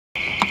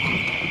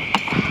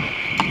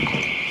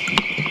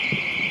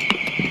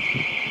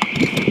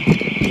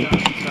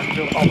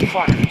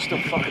still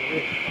fucking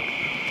big.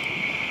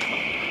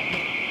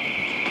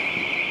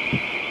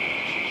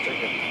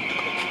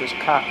 There's a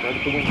cot right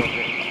at the window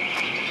here.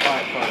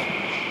 Quiet, quiet.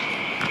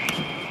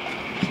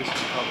 This is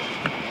covered.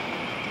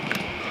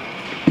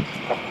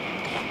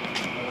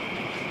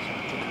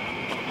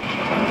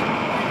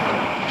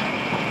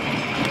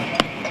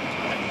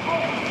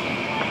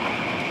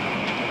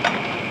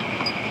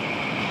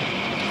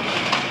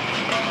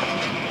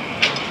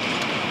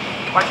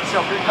 Watch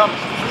yourself, here he comes.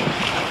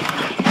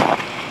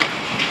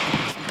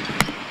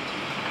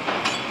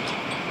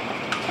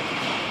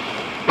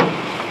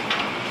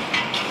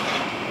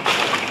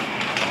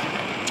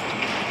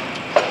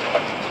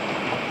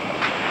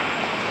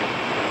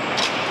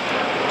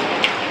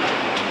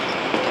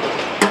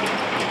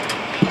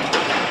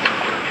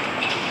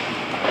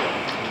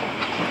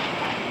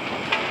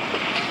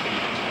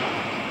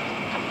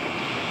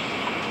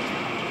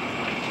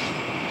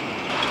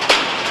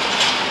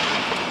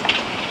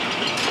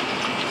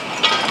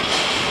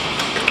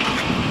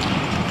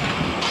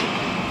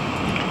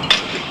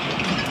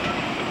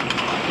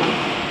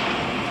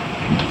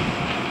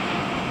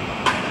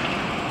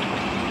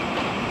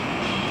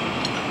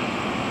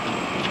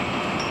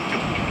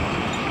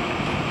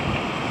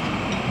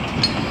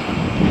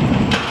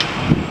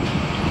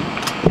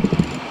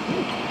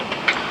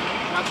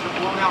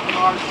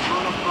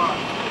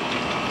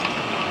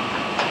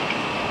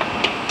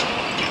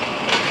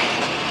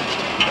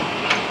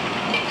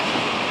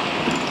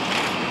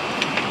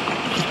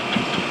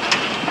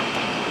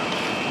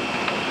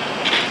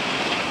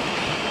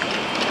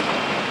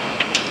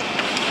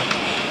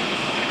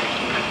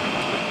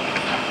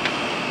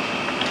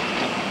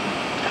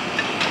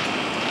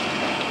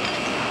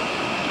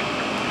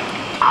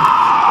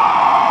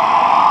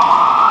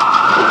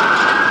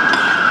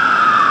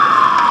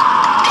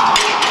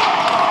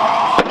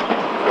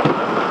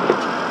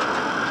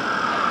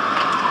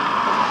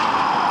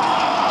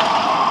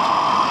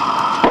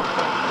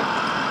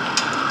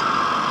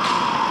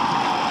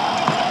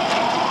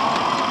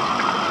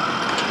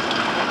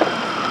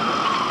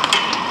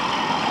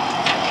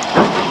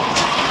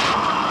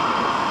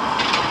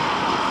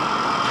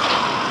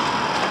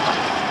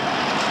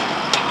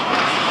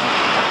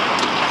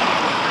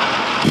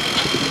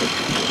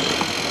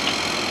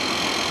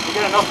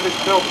 Enough of this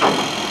filth.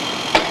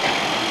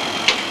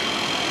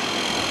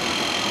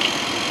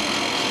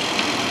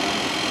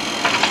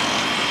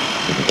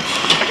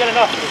 I get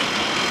enough of it.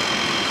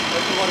 I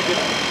just want to get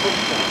the push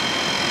down.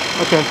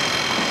 Okay,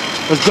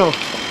 let's go.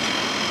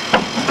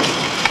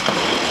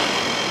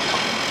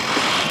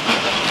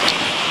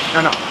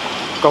 No.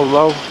 Go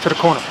low to the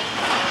corner.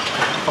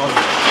 Follow me.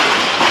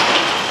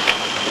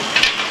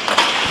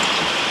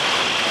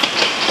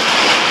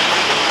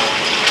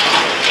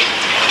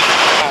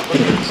 Look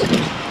at this.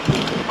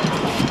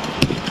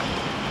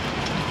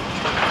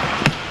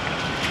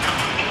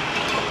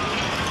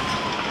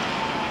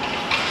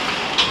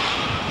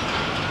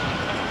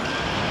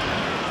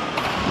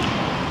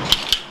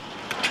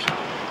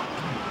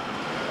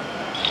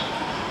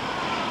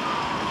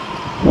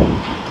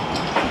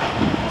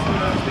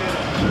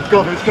 Go,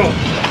 let's go.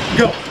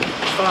 Go.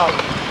 Stop.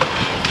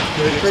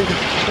 Go.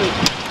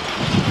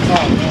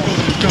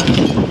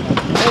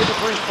 Hey,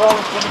 debris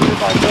falling from the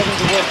nearby buildings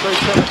of World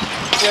Trade Center.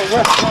 Yeah,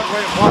 West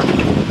Broadway and Market.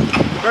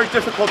 Very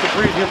difficult to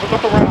breathe here, but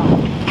look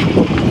around.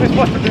 This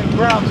must have been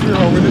ground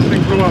zero where this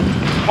thing blew up.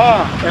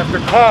 Car after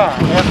car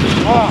after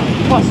car.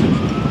 Buses.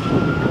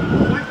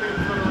 Completely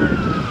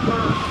obliterated.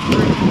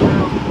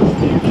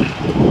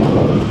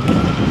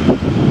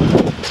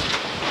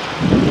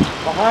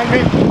 Behind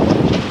me.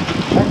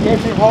 That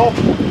gaping hole,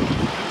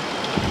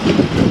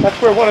 that's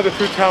where one of the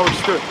two towers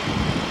stood.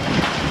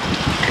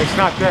 It's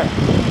not there.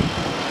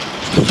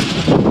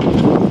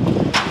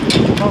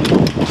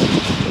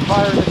 The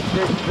fire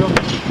investigation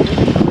building.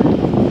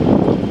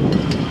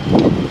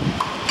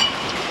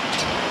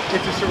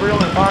 It's a surreal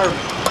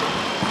environment.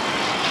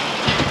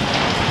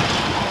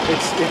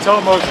 It's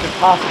almost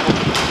impossible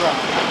to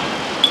describe.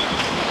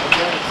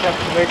 Again, except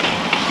to make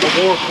a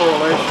war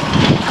correlation.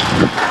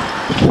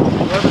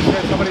 Whoever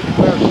said somebody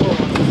declared war on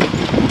this,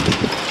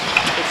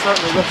 it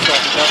certainly looks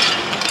like that.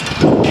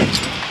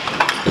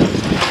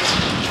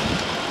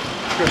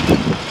 Good.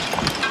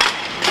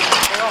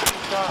 Stay off the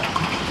side.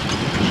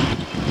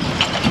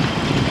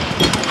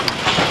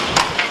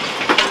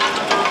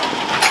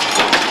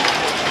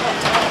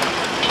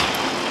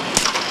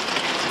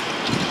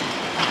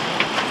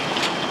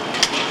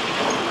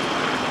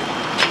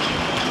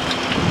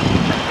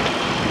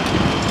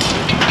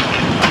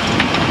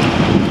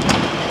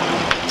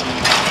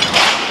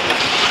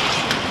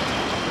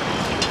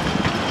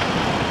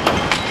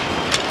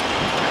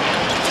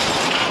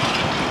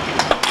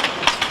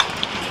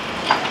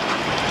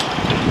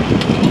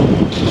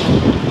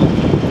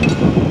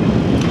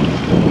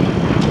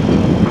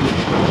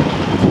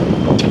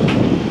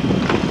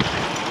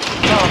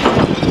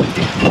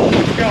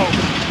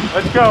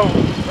 Let's go.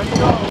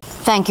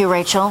 Thank you,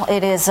 Rachel.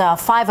 It is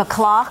 5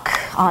 o'clock.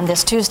 on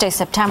this Tuesday,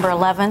 September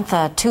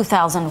 11th,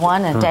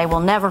 2001, a day we'll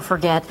never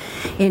forget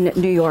in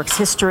New York's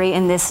history,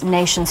 in this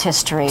nation's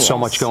history. So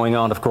much going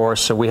on, of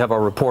course. So we have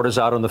our reporters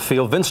out on the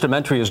field. Vince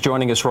DeMentri is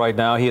joining us right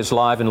now. He is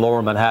live in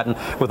Lower Manhattan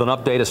with an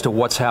update as to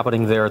what's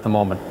happening there at the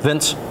moment.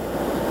 Vince?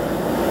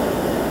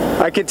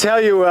 I can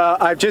tell you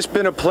I've just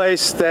been a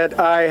place that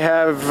I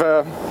have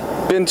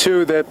been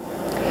to that,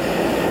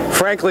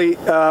 frankly,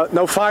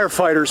 no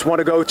firefighters want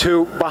to go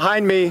to.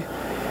 Behind me,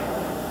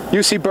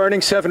 you see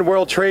burning 7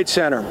 World Trade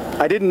Center.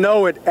 I didn't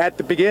know it at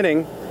the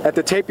beginning, at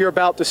the tape you're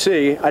about to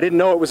see. I didn't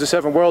know it was a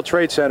 7 World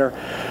Trade Center,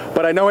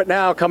 but I know it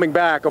now coming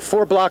back. A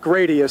 4-block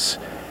radius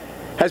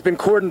has been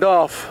cordoned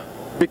off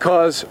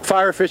because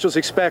fire officials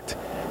expect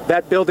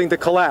that building to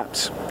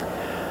collapse.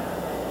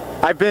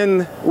 I've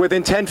been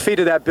within 10 feet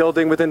of that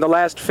building within the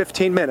last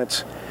 15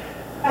 minutes.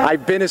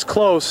 I've been as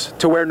close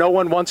to where no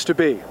one wants to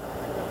be.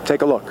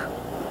 Take a look.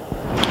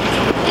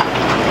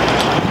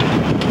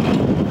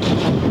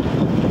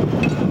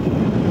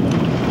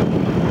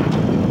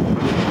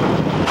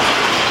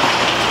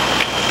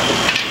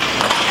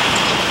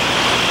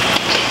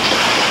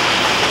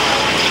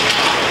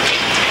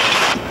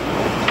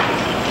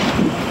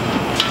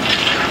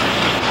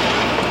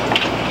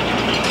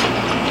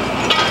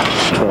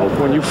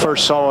 When you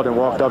first saw it and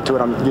walked up to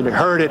it, you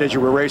heard it as you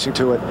were racing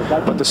to it,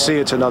 but to see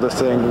it's another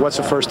thing. What's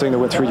the first thing that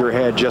went through your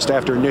head just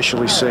after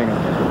initially seeing it?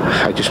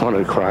 I just wanted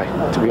to cry,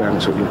 to be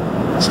honest with you.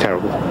 It's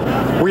terrible.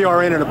 We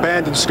are in an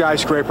abandoned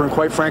skyscraper, and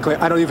quite frankly,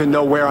 I don't even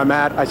know where I'm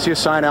at. I see a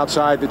sign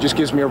outside that just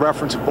gives me a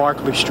reference of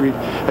Barclay Street.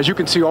 As you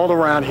can see all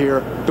around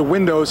here, the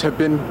windows have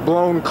been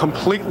blown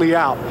completely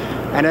out.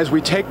 And as we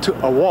take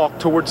a walk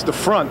towards the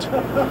front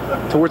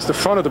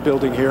of the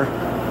building here,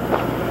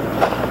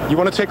 you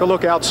want to take a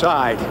look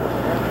outside.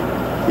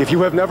 If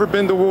you have never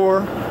been to war,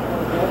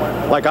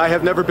 like I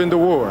have never been to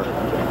war,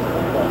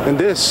 then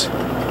this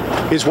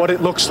is what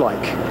it looks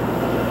like.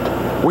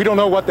 We don't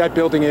know what that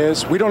building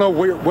is. We don't know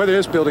where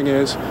this building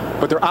is,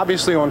 but they're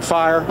obviously on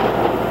fire.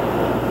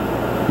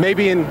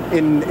 Maybe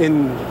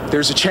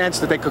there's a chance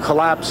that they could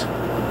collapse.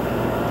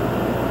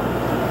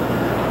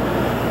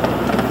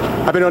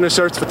 I've been on this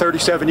earth for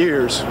 37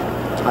 years.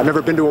 I've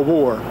never been to a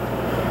war,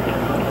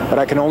 but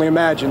I can only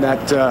imagine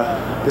that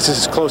this is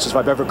as close as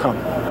I've ever come.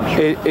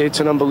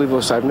 It's an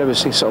unbelievable sight. I've never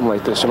seen something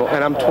like this.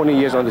 And I'm 20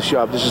 years on this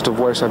job. This is the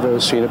worst I've ever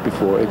seen it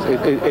before.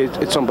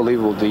 It's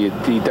unbelievable, the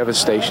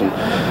devastation.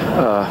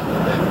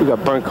 We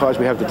got burnt cars.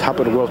 We have the top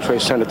of the World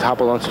Trade Center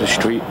topple onto the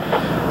street.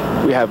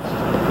 We have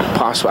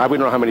we don't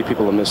know how many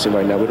people are missing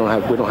right now. We don't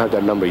have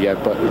that number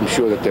yet, but I'm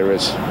sure that there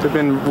is.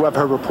 I've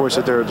heard reports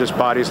that there are just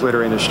bodies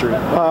littering the street.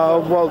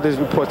 Well, there's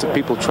reports of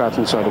people trapped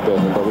inside the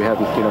building, but we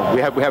haven't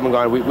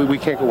gone. We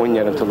can't go in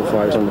yet until the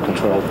fire's under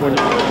control.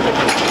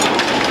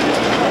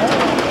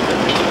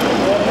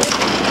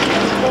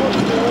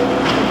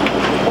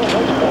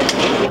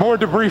 More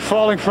debris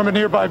falling from a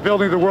nearby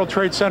building, the World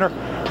Trade Center.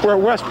 We're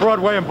at West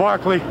Broadway in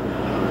Barclay.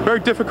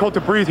 Very difficult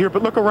to breathe here,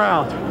 but look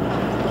around.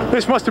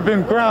 This must have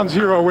been ground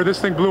zero where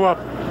this thing blew up.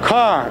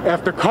 Car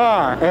after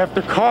car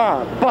after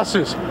car,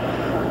 buses,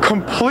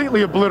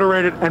 completely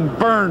obliterated and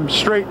burned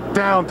straight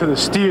down to the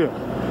steel.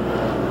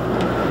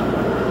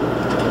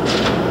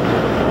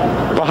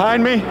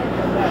 Behind me,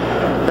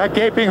 that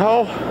gaping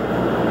hole,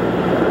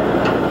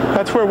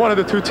 that's where one of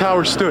the 2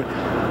 towers stood.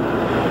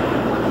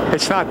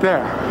 It's not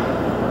there.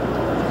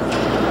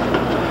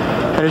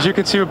 And as you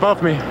can see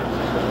above me,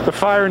 the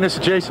fire in this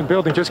adjacent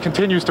building just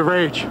continues to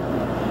rage.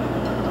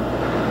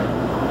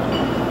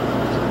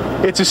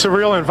 It's a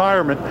surreal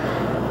environment.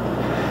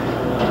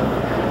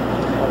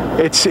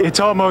 It's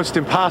almost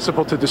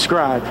impossible to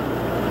describe,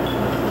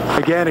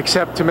 again,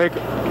 except to make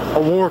a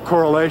war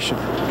correlation.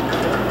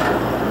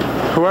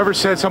 Whoever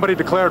said somebody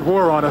declared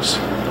war on us,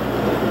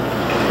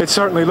 it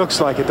certainly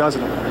looks like it,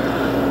 doesn't it?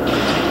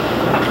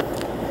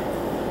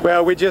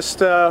 Well, we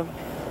just,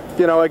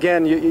 you know,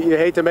 again, you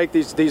hate to make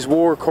these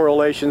war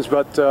correlations,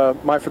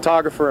 but my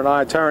photographer and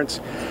I,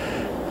 Terrence,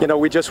 you know,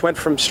 we just went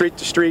from street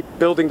to street,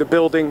 building to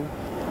building,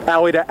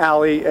 alley to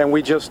alley, and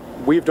we just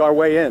weaved our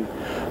way in.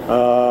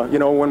 You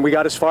know, when we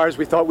got as far as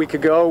we thought we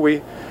could go,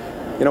 we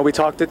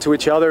talked it to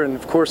each other, and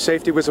of course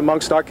safety was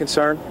amongst our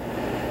concern.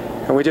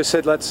 And we just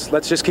said, let's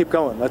just keep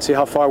going. Let's see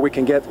how far we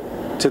can get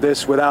to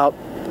this without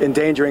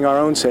endangering our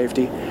own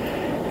safety.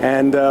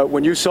 And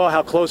when you saw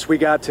how close we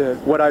got to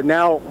what I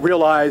now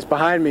realize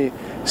behind me,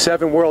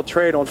 7 World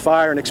Trade on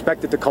fire and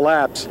expected to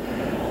collapse,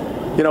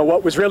 you know,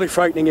 what was really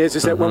frightening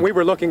is that when we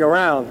were looking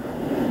around,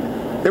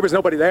 there was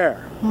nobody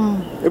there.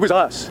 It was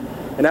us,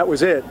 and that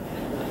was it.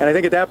 And I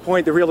think at that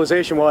point the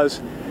realization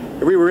was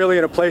that we were really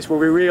in a place where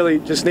we really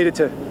just needed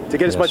to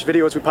get as much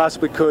video as we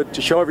possibly could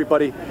to show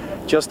everybody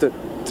just the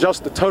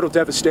total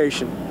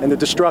devastation and the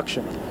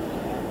destruction,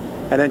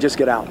 and then just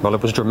get out. Well,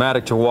 it was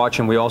dramatic to watch,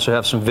 and we also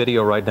have some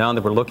video right now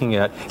that we're looking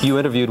at. You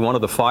interviewed one of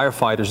the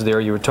firefighters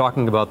there. You were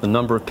talking about the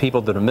number of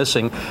people that are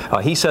missing.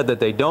 He said that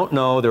they don't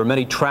know. There are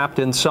many trapped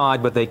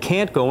inside, but they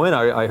can't go in,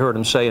 I heard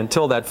him say,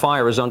 until that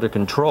fire is under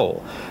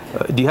control.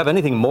 Do you have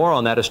anything more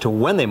on that as to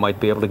when they might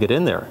be able to get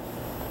in there?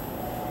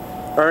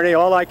 Ernie,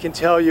 all I can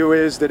tell you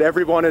is that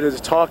everyone that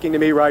is talking to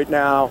me right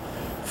now,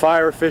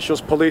 fire officials,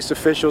 police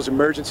officials,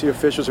 emergency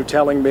officials, are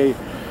telling me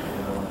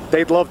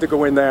they'd love to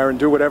go in there and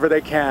do whatever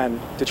they can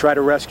to try to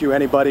rescue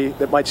anybody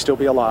that might still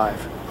be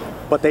alive.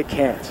 But they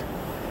can't.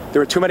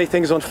 There are too many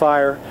things on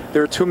fire.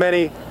 There are too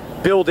many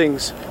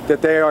buildings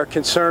that they are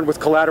concerned with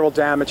collateral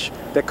damage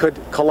that could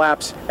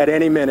collapse at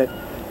any minute.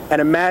 And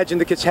imagine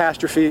the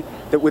catastrophe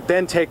that would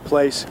then take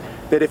place,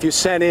 that if you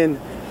sent in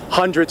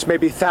hundreds,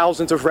 maybe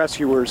thousands of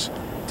rescuers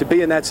to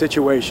be in that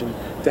situation,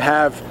 to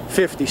have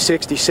 50,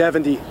 60,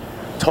 70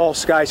 tall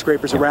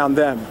skyscrapers around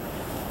them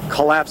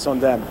collapse on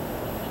them.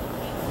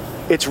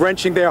 It's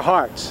wrenching their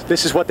hearts.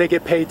 This is what they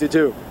get paid to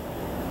do.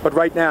 But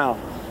right now,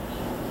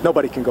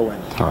 nobody can go in.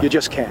 You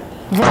just can't.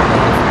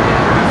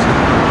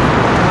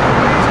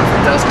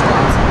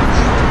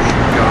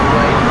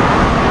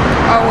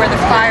 Oh, where the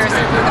fire's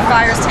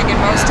taking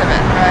most of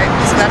it, right?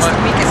 So that's the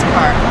weakest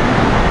part.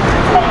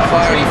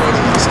 Fire, you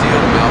wanted to steal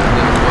them out, and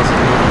then it wasn't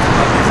moving.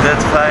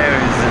 That fire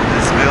is in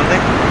this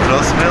building?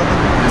 Close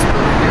building? This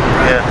building,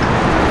 yeah. Yeah.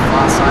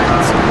 Last side,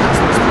 that's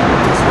this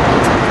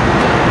building.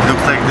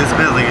 Looks like this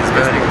building is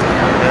burning.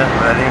 Yeah,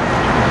 burning.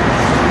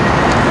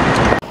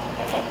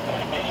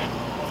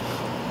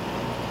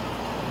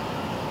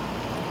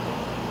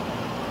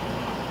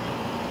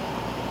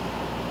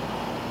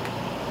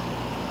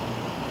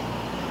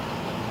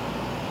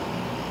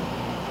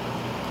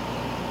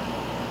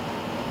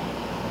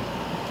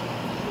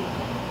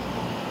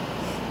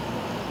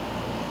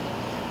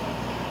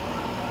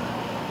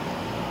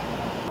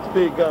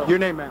 Your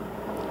name, ma'am?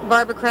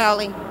 Barbara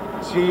Crowley,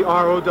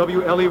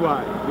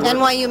 C-R-O-W-L-E-Y.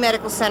 NYU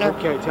Medical Center.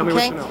 Okay, tell me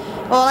what you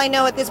know. All I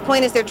know at this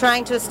point is they're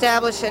trying to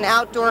establish an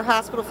outdoor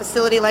hospital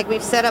facility like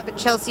we've set up at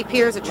Chelsea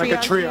Piers, a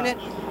triage unit,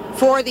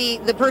 for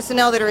the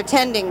personnel that are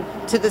attending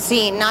to the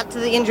scene, not to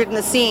the injured in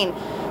the scene.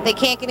 They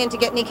can't get in to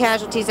get any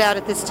casualties out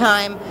at this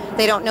time.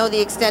 They don't know the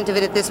extent of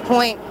it at this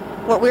point.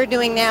 What we're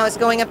doing now is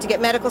going up to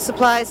get medical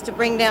supplies, to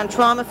bring down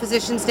trauma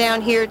physicians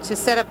down here, to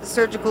set up the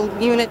surgical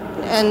unit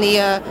and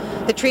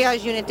the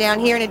triage unit down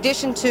here, in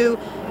addition to,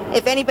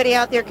 if anybody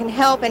out there can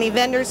help, any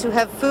vendors who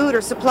have food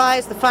or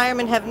supplies. The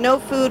firemen have no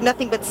food,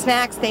 nothing but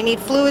snacks. They need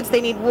fluids,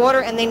 they need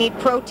water, and they need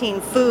protein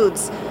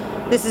foods.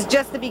 This is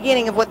just the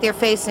beginning of what they're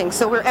facing.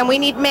 So and we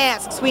need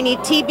masks. We need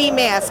TB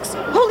masks.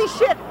 Holy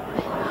shit!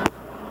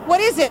 What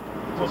is it?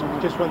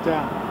 Just went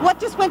down. What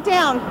just went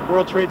down?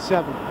 World Trade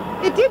 7.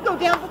 It did go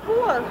down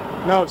before.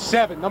 No,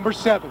 7. Number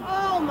 7.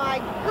 Oh my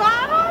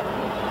God!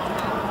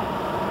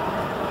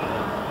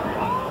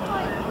 Oh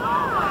my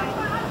God!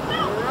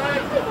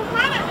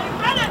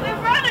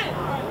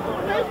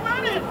 They're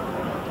running!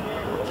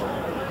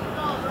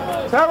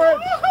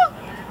 Terrence!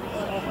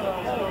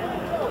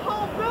 The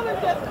whole building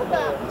just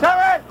collapsed.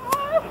 Terrence!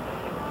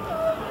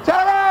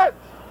 Terrence!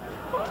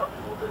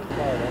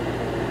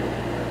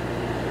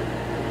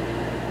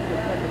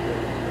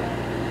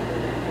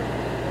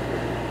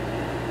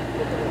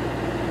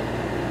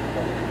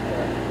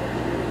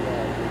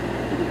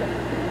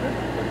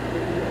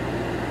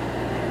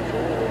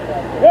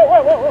 Whoa,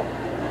 whoa, whoa, whoa!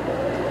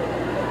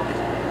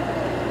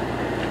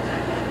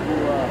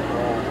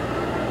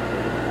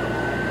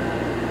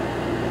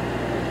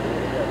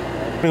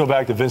 We go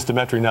back to Vince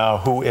DeMentri now,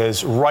 who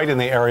is right in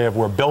the area of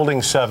where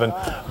Building 7,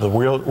 the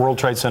World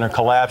Trade Center,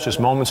 collapsed just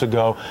moments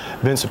ago.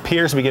 Vince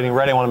appears to be getting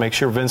ready. I want to make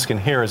sure Vince can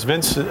hear us.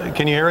 Vince,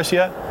 can you hear us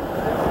yet?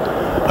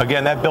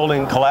 Again, that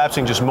building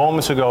collapsing just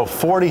moments ago,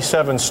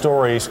 47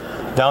 stories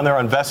down there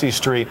on Vesey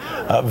Street.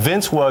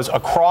 Vince was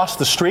across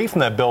the street from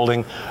that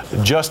building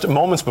just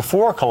moments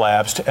before it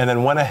collapsed, and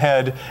then went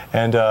ahead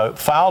and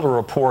filed a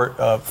report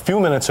a few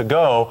minutes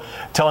ago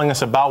telling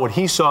us about what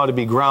he saw to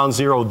be ground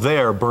zero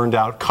there. Burned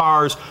out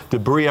cars,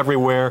 debris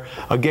everywhere.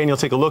 Again, you'll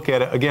take a look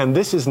at it. Again,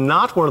 this is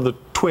not one of the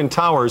Twin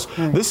Towers.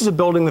 This is a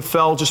building that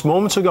fell just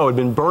moments ago. It had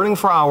been burning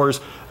for hours.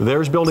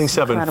 There's Building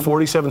 7,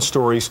 47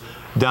 stories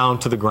down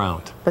to the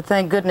ground. But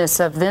thank goodness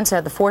Vince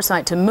had the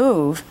foresight to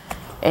move,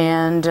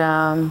 and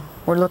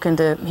we're looking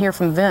to hear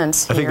from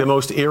Vince here. I think the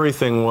most eerie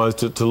thing was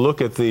to look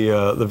at the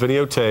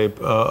videotape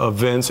of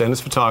Vince and his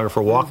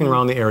photographer walking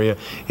around the area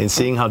and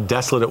seeing how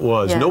desolate it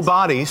was. No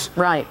bodies,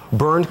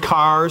 burned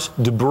cars,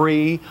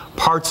 debris,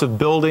 parts of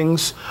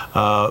buildings,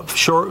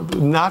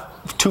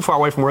 not too far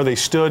away from where they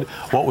stood.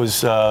 What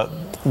was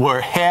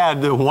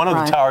one of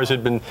the towers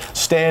had been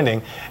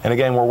standing. And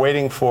again, we're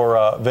waiting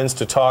for Vince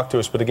to talk to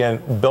us. But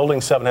again, Building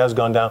 7 has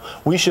gone down.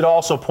 We should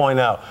also point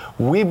out,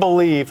 we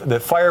believe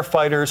that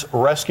firefighters,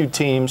 rescue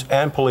teams,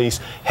 and police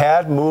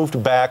had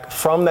moved back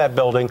from that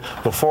building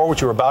before,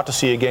 what you're about to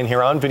see again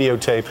here on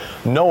videotape,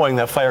 knowing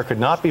that fire could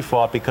not be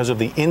fought because of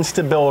the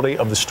instability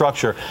of the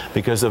structure,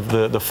 because of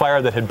the fire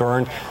that had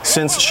burned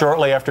since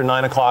shortly after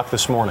 9 o'clock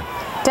this morning.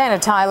 Dana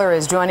Tyler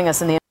is joining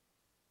us in the